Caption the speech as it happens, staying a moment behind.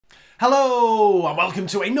Hello and welcome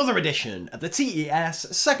to another edition of the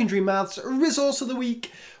TES Secondary Maths Resource of the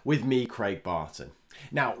Week with me, Craig Barton.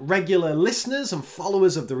 Now, regular listeners and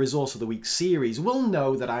followers of the Resource of the Week series will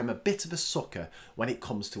know that I'm a bit of a sucker when it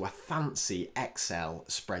comes to a fancy Excel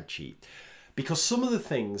spreadsheet. Because some of the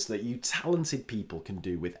things that you talented people can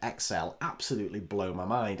do with Excel absolutely blow my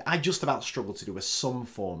mind. I just about struggle to do a sum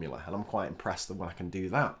formula, and I'm quite impressed when I can do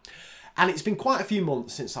that. And it's been quite a few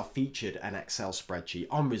months since I've featured an Excel spreadsheet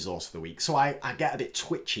on Resource of the Week, so I get a bit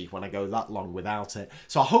twitchy when I go that long without it.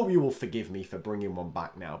 So I hope you will forgive me for bringing one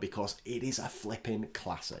back now, because it is a flipping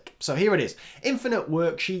classic. So here it is, Infinite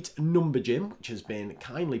Worksheet Number Gym, which has been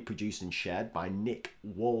kindly produced and shared by Nick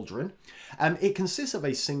Waldron. It consists of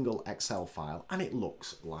a single Excel file, and it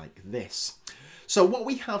looks like this. So what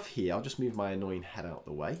we have here, I'll just move my annoying head out of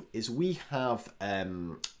the way, is we have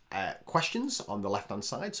questions on the left hand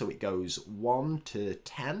side, so it goes 1 to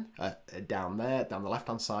 10 down there, down the left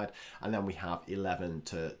hand side, and then we have 11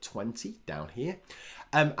 to 20 down here.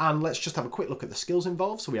 And let's just have a quick look at the skills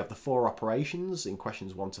involved. So we have the 4 operations in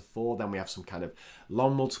questions 1 to 4, then we have some kind of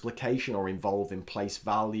long multiplication or involve in place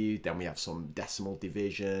value, then we have some decimal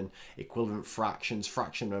division, equivalent fractions,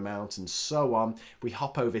 fraction amount, and so on. If we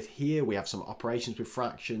hop over here, we have some operations with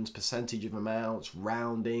fractions, percentage of amounts,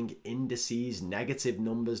 rounding, indices, negative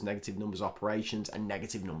numbers operations, and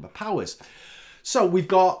negative number powers. So we've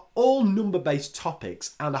got all number-based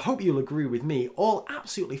topics, and I hope you'll agree with me, all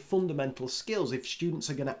absolutely fundamental skills if students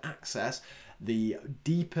are going to access the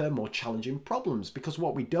deeper, more challenging problems. Because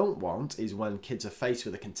what we don't want is when kids are faced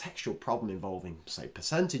with a contextual problem involving, say,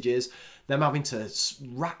 percentages, them having to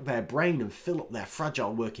rack their brain and fill up their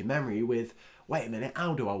fragile working memory with, wait a minute,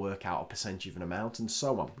 how do I work out a percentage of an amount, and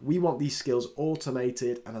so on. We want these skills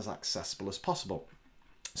automated and as accessible as possible.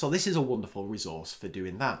 So this is a wonderful resource for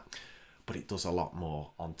doing that, but it does a lot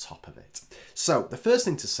more on top of it. So the first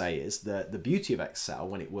thing to say is that the beauty of Excel,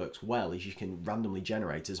 when it works well, is you can randomly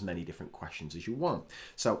generate as many different questions as you want.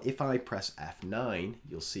 So if I press F9,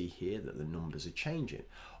 you'll see here that the numbers are changing.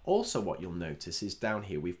 Also, what you'll notice is down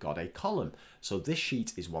here we've got a column. So this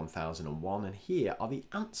sheet is 1001, and here are the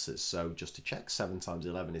answers. So just to check, 7 times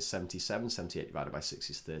 11 is 77, 78 divided by 6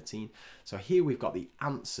 is 13. So here we've got the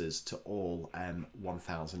answers to all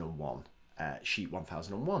 1001, sheet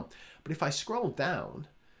 1001. But if I scroll down,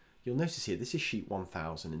 you'll notice here this is sheet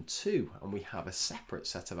 1002, and we have a separate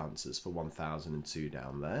set of answers for 1002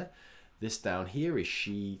 down there. This down here is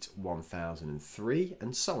sheet 1003,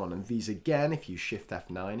 and so on. And these again, if you shift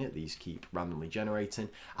F9 it, these keep randomly generating,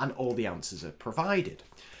 and all the answers are provided.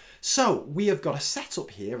 So we have got a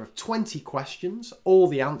setup here of 20 questions, all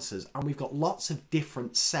the answers, and we've got lots of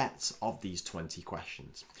different sets of these 20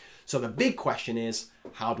 questions. So the big question is,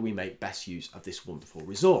 how do we make best use of this wonderful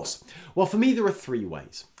resource? Well, for me, there are 3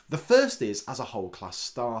 ways. The first is as a whole class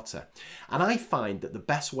starter. And I find that the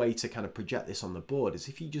best way to kind of project this on the board is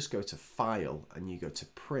if you just go to File and you go to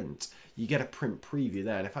Print, you get a print preview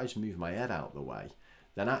there. And if I just move my head out of the way,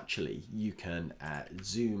 then actually you can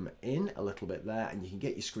zoom in a little bit there, and you can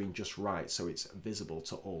get your screen just right so it's visible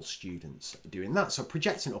to all students doing that. So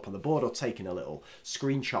projecting it up on the board or taking a little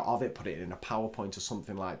screenshot of it, put it in a PowerPoint or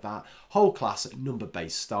something like that. Whole class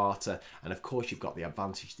number-based starter, and of course you've got the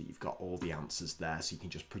advantage that you've got all the answers there, so you can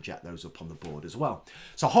just project those up on the board as well.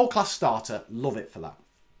 So whole class starter, love it for that.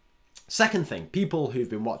 Second thing, people who've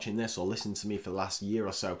been watching this or listened to me for the last year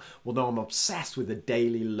or so will know I'm obsessed with a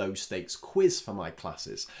daily low stakes quiz for my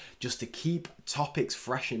classes, just to keep topics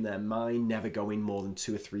fresh in their mind, never going more than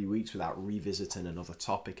 2 or 3 weeks without revisiting another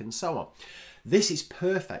topic, and so on. This is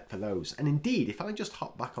perfect for those. And indeed, if I just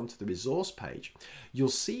hop back onto the resource page, you'll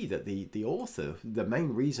see that the author, the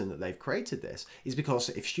main reason that they've created this is because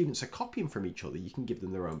if students are copying from each other, you can give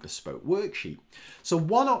them their own bespoke worksheet. So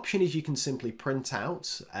one option is you can simply print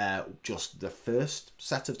out just the first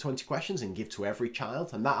set of 20 questions and give to every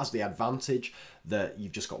child, and that has the advantage that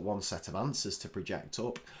you've just got one set of answers to project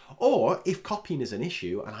up. Or if copying is an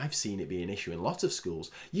issue, and I've seen it be an issue in a lot of schools,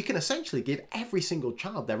 you can essentially give every single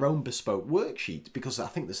child their own bespoke worksheet, because I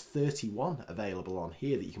think there's 31 available on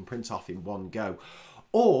here that you can print off in one go.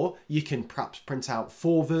 Or you can perhaps print out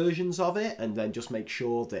 4 versions of it and then just make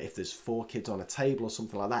sure that if there's 4 kids on a table or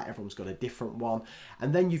something like that, everyone's got a different one.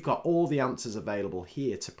 And then you've got all the answers available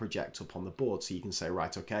here to project up on the board. So you can say,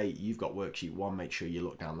 right, okay, you've got worksheet 1, make sure you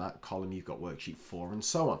look down that column, you've got worksheet 4, and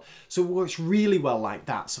so on. So it works really well like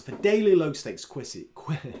that. So for daily low stakes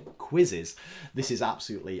quizzes, this is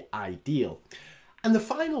absolutely ideal. And the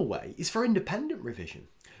final way is for independent revision.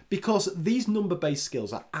 because these number-based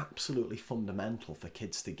skills are absolutely fundamental for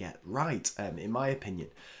kids to get right, in my opinion.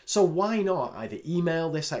 So why not either email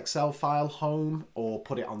this Excel file home or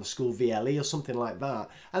put it on the school VLE or something like that,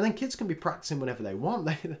 and then kids can be practicing whenever they want.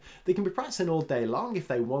 They can be practicing all day long if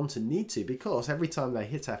they want and need to, because every time they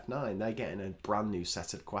hit F9, they're getting a brand new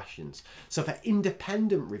set of questions. So for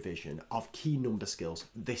independent revision of key number skills,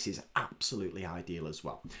 this is absolutely ideal as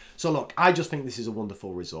well. So look, I just think this is a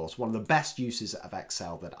wonderful resource, one of the best uses of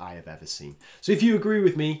Excel that I have ever seen. So if you agree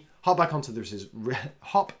with me, hop back onto this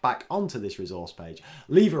resource page,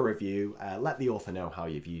 leave a review, let the author know how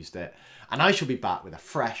you've used it, and I shall be back with a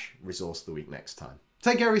fresh resource of the week next time.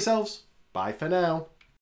 Take care of yourselves. Bye for now.